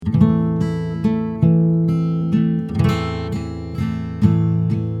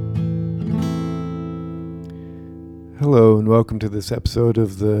and welcome to this episode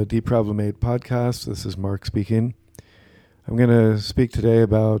of the Deproblemate podcast. This is Mark speaking. I'm going to speak today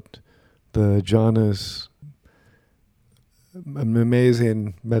about the jhanas, an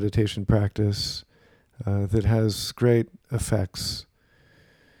amazing meditation practice that has great effects.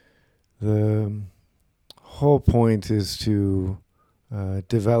 The whole point is to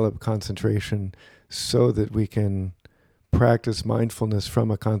develop concentration so that we can practice mindfulness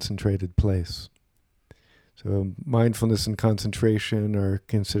from a concentrated place. So mindfulness and concentration are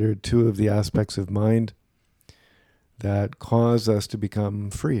considered two of the aspects of mind that cause us to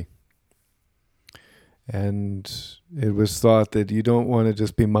become free. And it was thought that you don't want to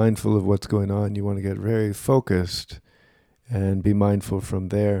just be mindful of what's going on. You want to get very focused and be mindful from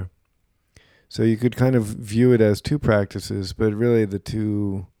there. So you could kind of view it as two practices, but really the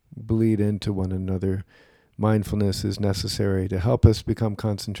two bleed into one another. Mindfulness is necessary to help us become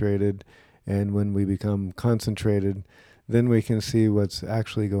concentrated. And when we become concentrated, then we can see what's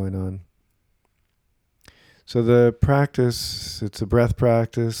actually going on. So the practice, it's a breath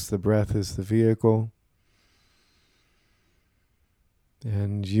practice. The breath is the vehicle.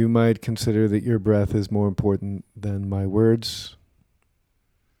 And you might consider that your breath is more important than my words.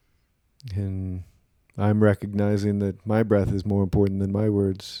 And I'm recognizing that my breath is more important than my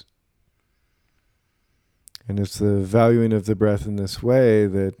words. And it's the valuing of the breath in this way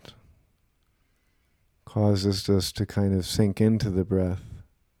that causes us to kind of sink into the breath.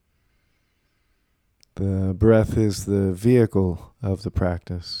 The breath is the vehicle of the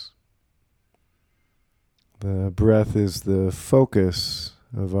practice. The breath is the focus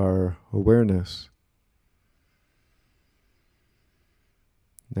of our awareness.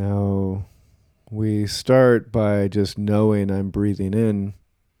 Now, we start by just knowing I'm breathing in.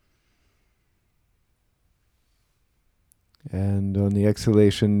 And on the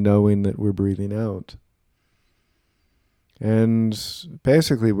exhalation, knowing that we're breathing out. And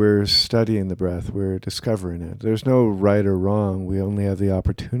basically, we're studying the breath. We're discovering it. There's no right or wrong. We only have the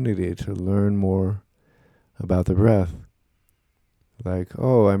opportunity to learn more about the breath. Like,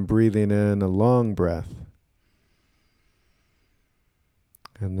 oh, I'm breathing in a long breath.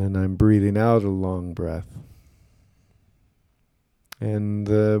 And then I'm breathing out a long breath. And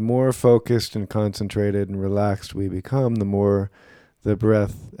the more focused and concentrated and relaxed we become, the more the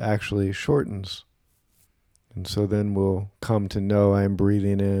breath actually shortens. And so then we'll come to know I'm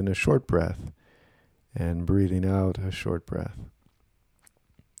breathing in a short breath and breathing out a short breath.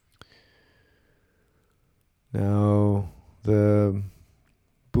 Now, the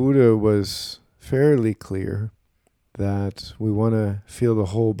Buddha was fairly clear that we want to feel the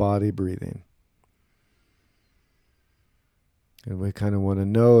whole body breathing. And we kind of want to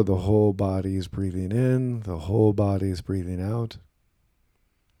know the whole body is breathing in, the whole body is breathing out.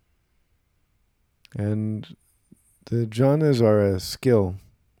 And the jhanas are a skill.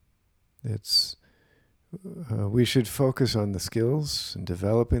 It's we should focus on the skills and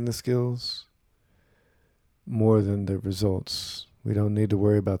developing the skills more than the results. We don't need to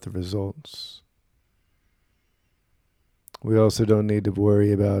worry about the results. We also don't need to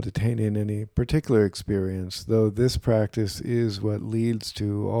worry about attaining any particular experience, though this practice is what leads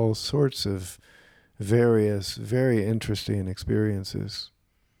to all sorts of various, very interesting experiences.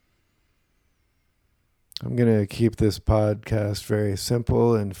 I'm going to keep this podcast very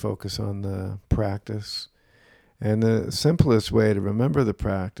simple and focus on the practice. And the simplest way to remember the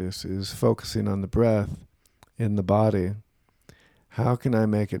practice is focusing on the breath in the body. How can I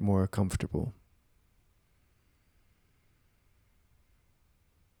make it more comfortable?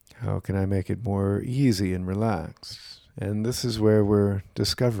 How can I make it more easy and relaxed? And this is where we're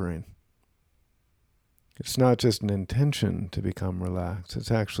discovering. It's not just an intention to become relaxed. It's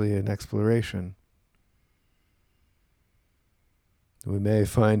actually an exploration. We may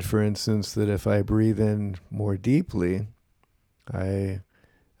find, for instance, that if I breathe in more deeply, I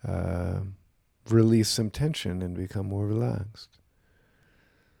release some tension and become more relaxed.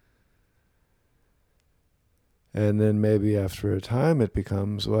 And then maybe after a time it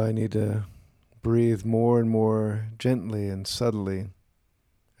becomes, well, I need to breathe more and more gently and subtly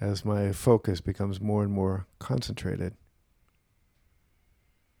as my focus becomes more and more concentrated.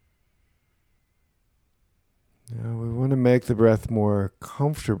 Now, we want to make the breath more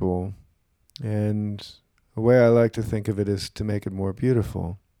comfortable, and a way I like to think of it is to make it more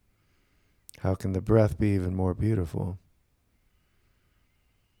beautiful. How can the breath be even more beautiful?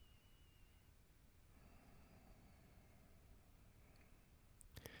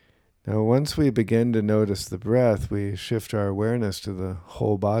 Now, once we begin to notice the breath, we shift our awareness to the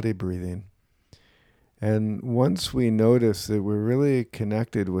whole body breathing. And once we notice that we're really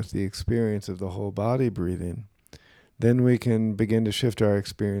connected with the experience of the whole body breathing, then we can begin to shift our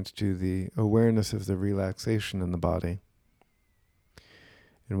experience to the awareness of the relaxation in the body.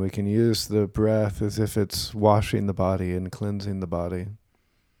 And we can use the breath as if it's washing the body and cleansing the body,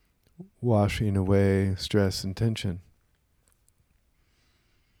 washing away stress and tension.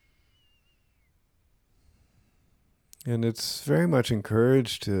 And it's very much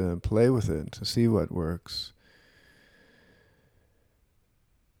encouraged to play with it, to see what works.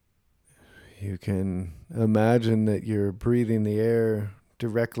 You can imagine that you're breathing the air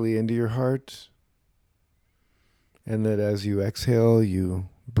directly into your heart, and that as you exhale, you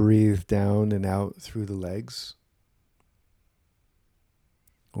breathe down and out through the legs.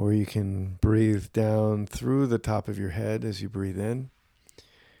 Or you can breathe down through the top of your head as you breathe in,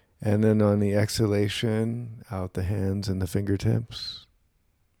 and then on the exhalation, out the hands and the fingertips.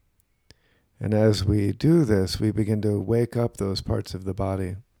 And as we do this, we begin to wake up those parts of the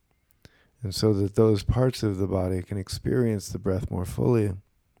body, and so that those parts of the body can experience the breath more fully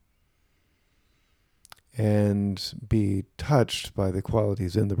and be touched by the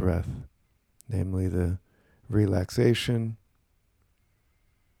qualities in the breath, namely the relaxation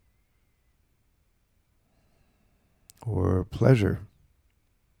or pleasure.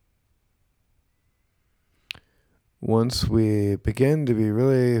 Once we begin to be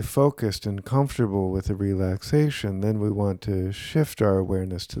really focused and comfortable with the relaxation, then we want to shift our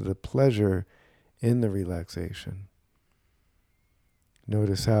awareness to the pleasure in the relaxation.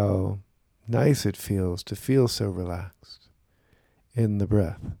 Notice how nice it feels to feel so relaxed in the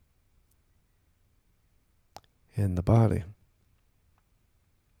breath, in the body.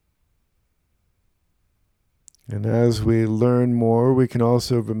 And as we learn more, we can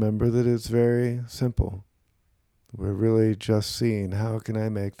also remember that it's very simple. We're really just seeing, how can I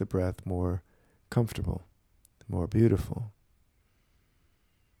make the breath more comfortable, more beautiful?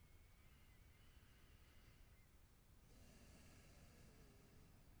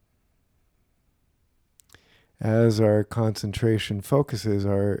 As our concentration focuses,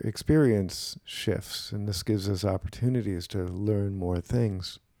 our experience shifts, and this gives us opportunities to learn more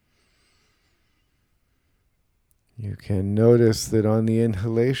things. You can notice that on the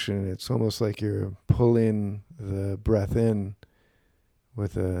inhalation, it's almost like you're pulling the breath in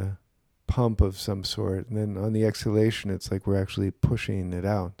with a pump of some sort. And then on the exhalation, it's like we're actually pushing it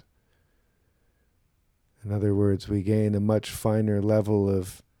out. In other words, we gain a much finer level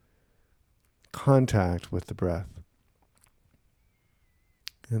of contact with the breath.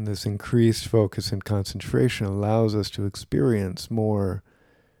 And this increased focus and concentration allows us to experience more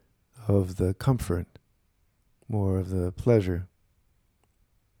of the comfort, more of the pleasure.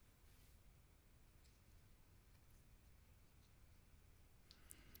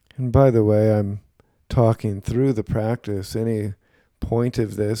 And by the way, I'm talking through the practice. Any point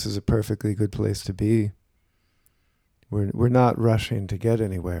of this is a perfectly good place to be. We're not rushing to get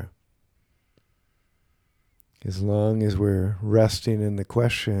anywhere. As long as we're resting in the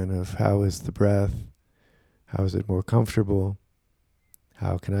question of how is the breath, how is it more comfortable,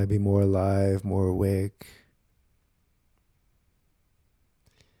 how can I be more alive, more awake,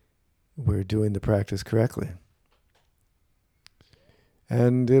 we're doing the practice correctly.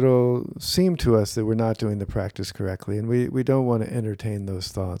 And it'll seem to us that we're not doing the practice correctly, and we don't want to entertain those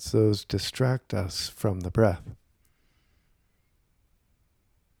thoughts. Those distract us from the breath.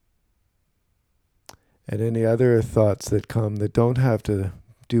 And any other thoughts that come that don't have to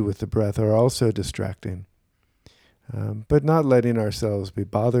do with the breath are also distracting. But not letting ourselves be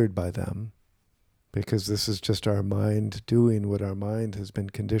bothered by them, because this is just our mind doing what our mind has been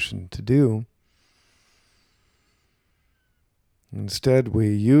conditioned to do. Instead, we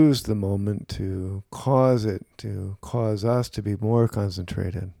use the moment to cause us to be more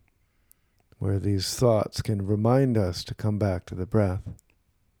concentrated, where these thoughts can remind us to come back to the breath.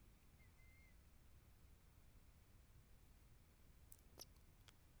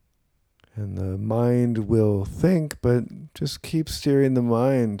 And the mind will think, but just keep steering the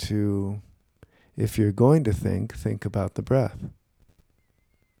mind to, if you're going to think about the breath.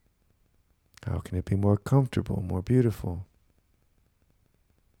 How can it be more comfortable, more beautiful?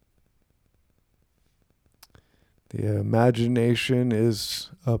 The imagination is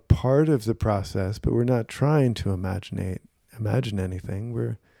a part of the process, but we're not trying to imagine anything.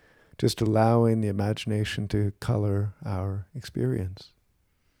 We're just allowing the imagination to color our experience.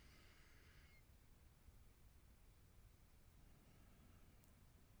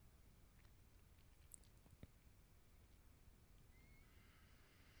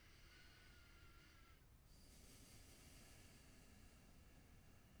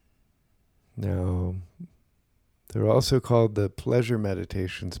 Now, they're also called the pleasure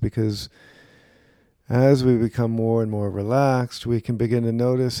meditations because as we become more and more relaxed, we can begin to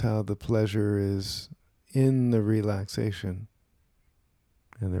notice how the pleasure is in the relaxation.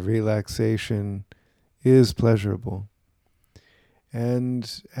 And the relaxation is pleasurable.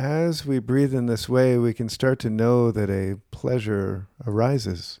 And as we breathe in this way, we can start to know that a pleasure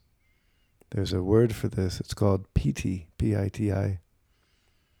arises. There's a word for this. It's called piti, P-I-T-I.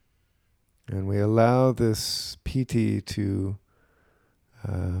 And we allow this piti to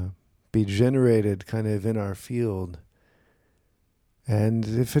be generated kind of in our field. And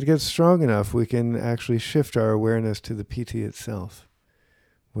if it gets strong enough, we can actually shift our awareness to the piti itself,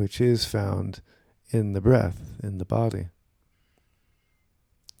 which is found in the breath, in the body.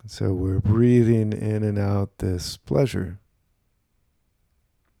 So we're breathing in and out this pleasure.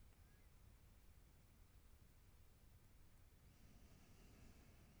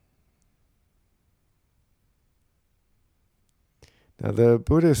 Now the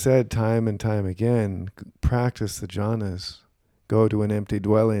Buddha said time and time again, practice the jhanas. Go to an empty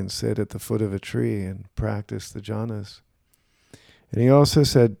dwelling, sit at the foot of a tree and practice the jhanas. And he also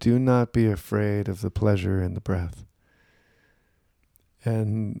said, do not be afraid of the pleasure in the breath.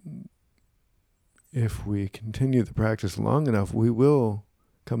 And if we continue the practice long enough, we will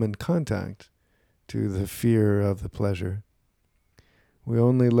come in contact to the fear of the pleasure. We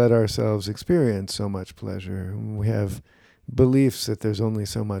only let ourselves experience so much pleasure. We have beliefs that there's only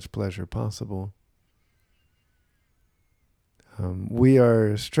so much pleasure possible. We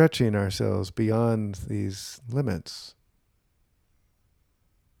are stretching ourselves beyond these limits.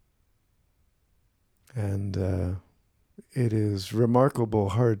 And it is remarkable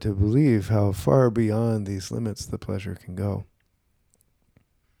hard to believe how far beyond these limits the pleasure can go.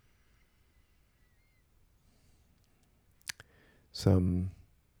 Some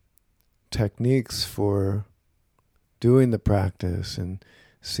techniques for doing the practice and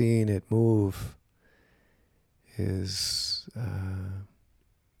seeing it move is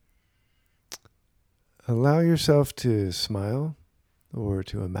allow yourself to smile or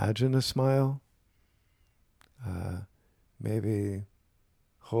to imagine a smile. Maybe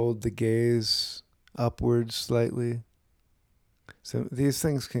hold the gaze upwards slightly. So these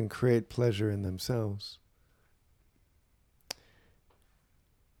things can create pleasure in themselves.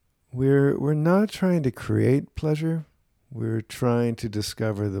 We're not trying to create pleasure. We're trying to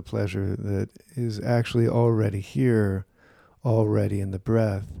discover the pleasure that is actually already here, already in the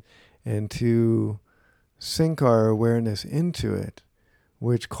breath, and to sink our awareness into it,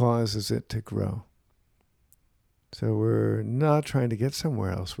 which causes it to grow. So we're not trying to get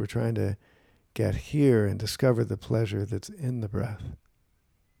somewhere else. We're trying to get here and discover the pleasure that's in the breath.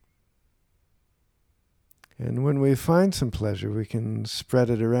 And when we find some pleasure, we can spread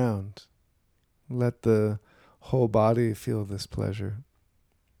it around. Let the whole body feel this pleasure.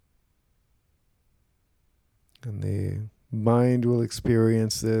 And the mind will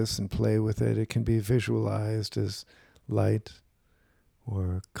experience this and play with it. It can be visualized as light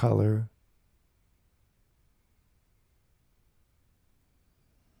or color.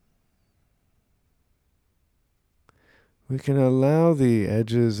 We can allow the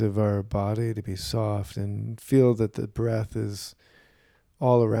edges of our body to be soft and feel that the breath is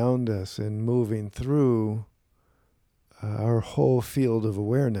all around us and moving through our whole field of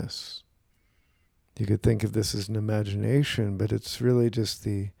awareness. You could think of this as an imagination, but it's really just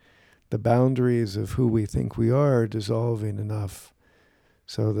the boundaries of who we think we are dissolving enough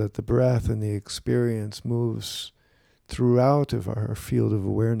so that the breath and the experience moves throughout of our field of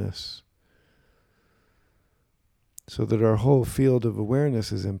awareness. So that our whole field of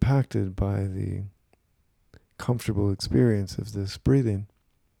awareness is impacted by the comfortable experience of this breathing.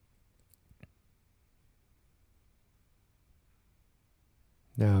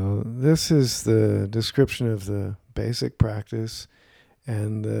 Now, this is the description of the basic practice,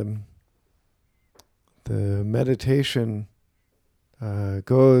 and the meditation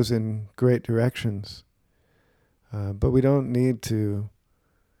goes in great directions. But we don't need to,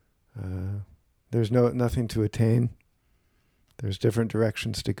 there's nothing to attain. There's different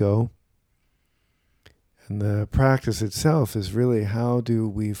directions to go. And the practice itself is really, how do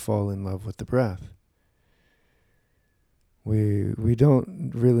we fall in love with the breath? We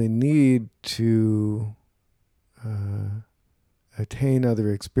don't really need to attain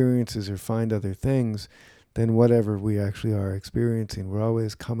other experiences or find other things than whatever we actually are experiencing. We're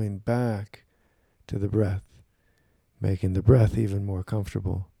always coming back to the breath, making the breath even more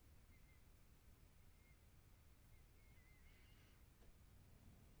comfortable.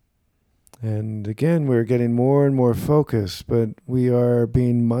 And again, we're getting more and more focused, but we are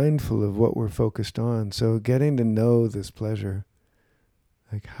being mindful of what we're focused on. So getting to know this pleasure.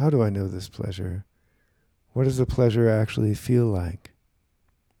 Like, how do I know this pleasure? What does the pleasure actually feel like?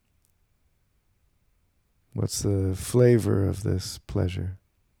 What's the flavor of this pleasure?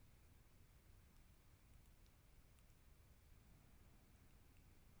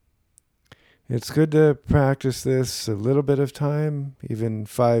 It's good to practice this a little bit of time. Even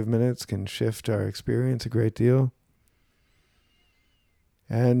 5 minutes can shift our experience a great deal.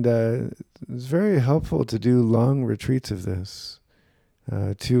 And it's very helpful to do long retreats of this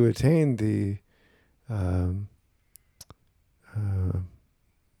to attain the um,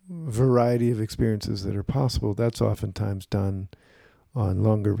 variety of experiences that are possible. That's oftentimes done on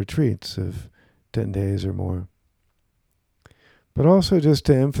longer retreats of 10 days or more. But also just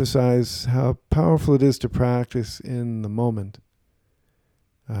to emphasize how powerful it is to practice in the moment.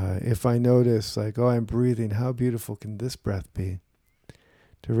 If I notice, like, oh, I'm breathing, how beautiful can this breath be?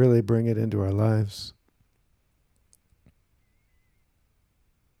 To really bring it into our lives.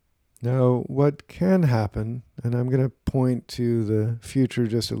 Now, what can happen, and I'm going to point to the future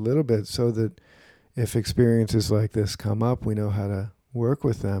just a little bit so that if experiences like this come up, we know how to work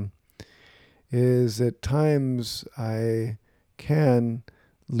with them, is at times I can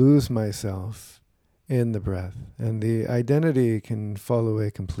lose myself in the breath, and the identity can fall away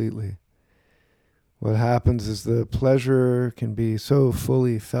completely. What happens is the pleasure can be so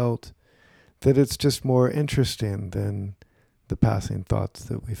fully felt that it's just more interesting than the passing thoughts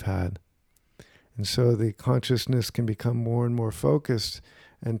that we've had. And so the consciousness can become more and more focused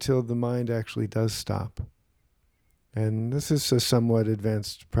until the mind actually does stop. And this is a somewhat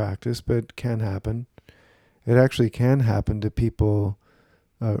advanced practice, but can happen. It actually can happen to people,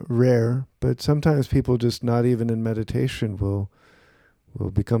 rare, but sometimes people just not even in meditation will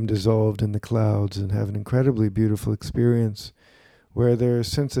become dissolved in the clouds and have an incredibly beautiful experience where their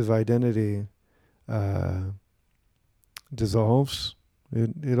sense of identity dissolves.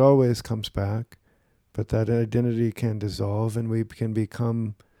 It always comes back, but that identity can dissolve and we can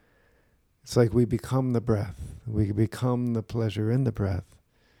become, it's like we become the breath. We become the pleasure in the breath.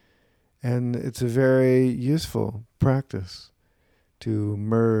 And it's a very useful practice to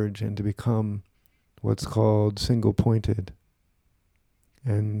merge and to become what's called single-pointed.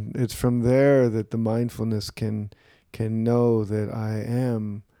 And it's from there that the mindfulness can know that I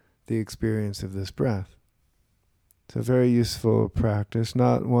am the experience of this breath. It's a very useful practice,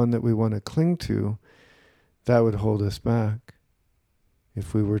 not one that we want to cling to. That would hold us back.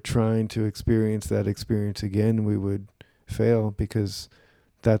 If we were trying to experience that experience again, we would fail because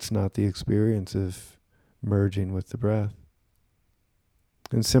that's not the experience of merging with the breath.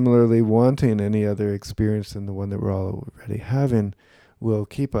 And similarly, wanting any other experience than the one that we're already having will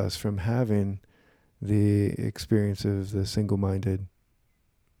keep us from having the experience of the single-minded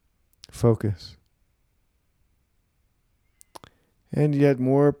focus. And yet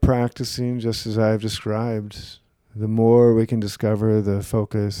more practicing, just as I've described, the more we can discover the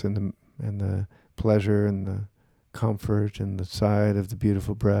focus and the pleasure and the comfort and the side of the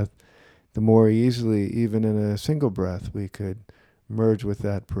beautiful breath, the more easily, even in a single breath, we could merge with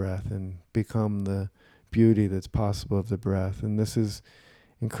that breath and become the beauty that's possible of the breath. And this is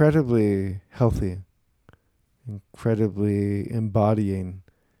incredibly healthy, incredibly embodying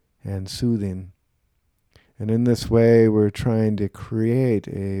and soothing. And in this way, we're trying to create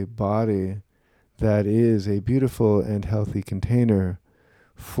a body that is a beautiful and healthy container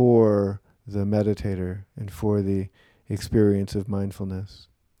for the meditator and for the experience of mindfulness.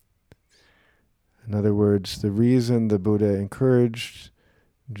 In other words, the reason the Buddha encouraged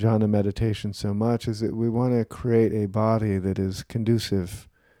jhana meditation so much is that we want to create a body that is conducive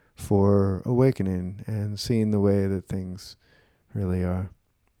for awakening and seeing the way that things really are.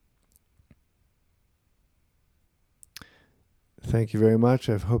 Thank you very much.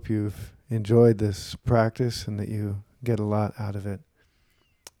 I hope you've enjoyed this practice and that you get a lot out of it.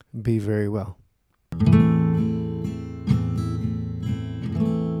 Be very well.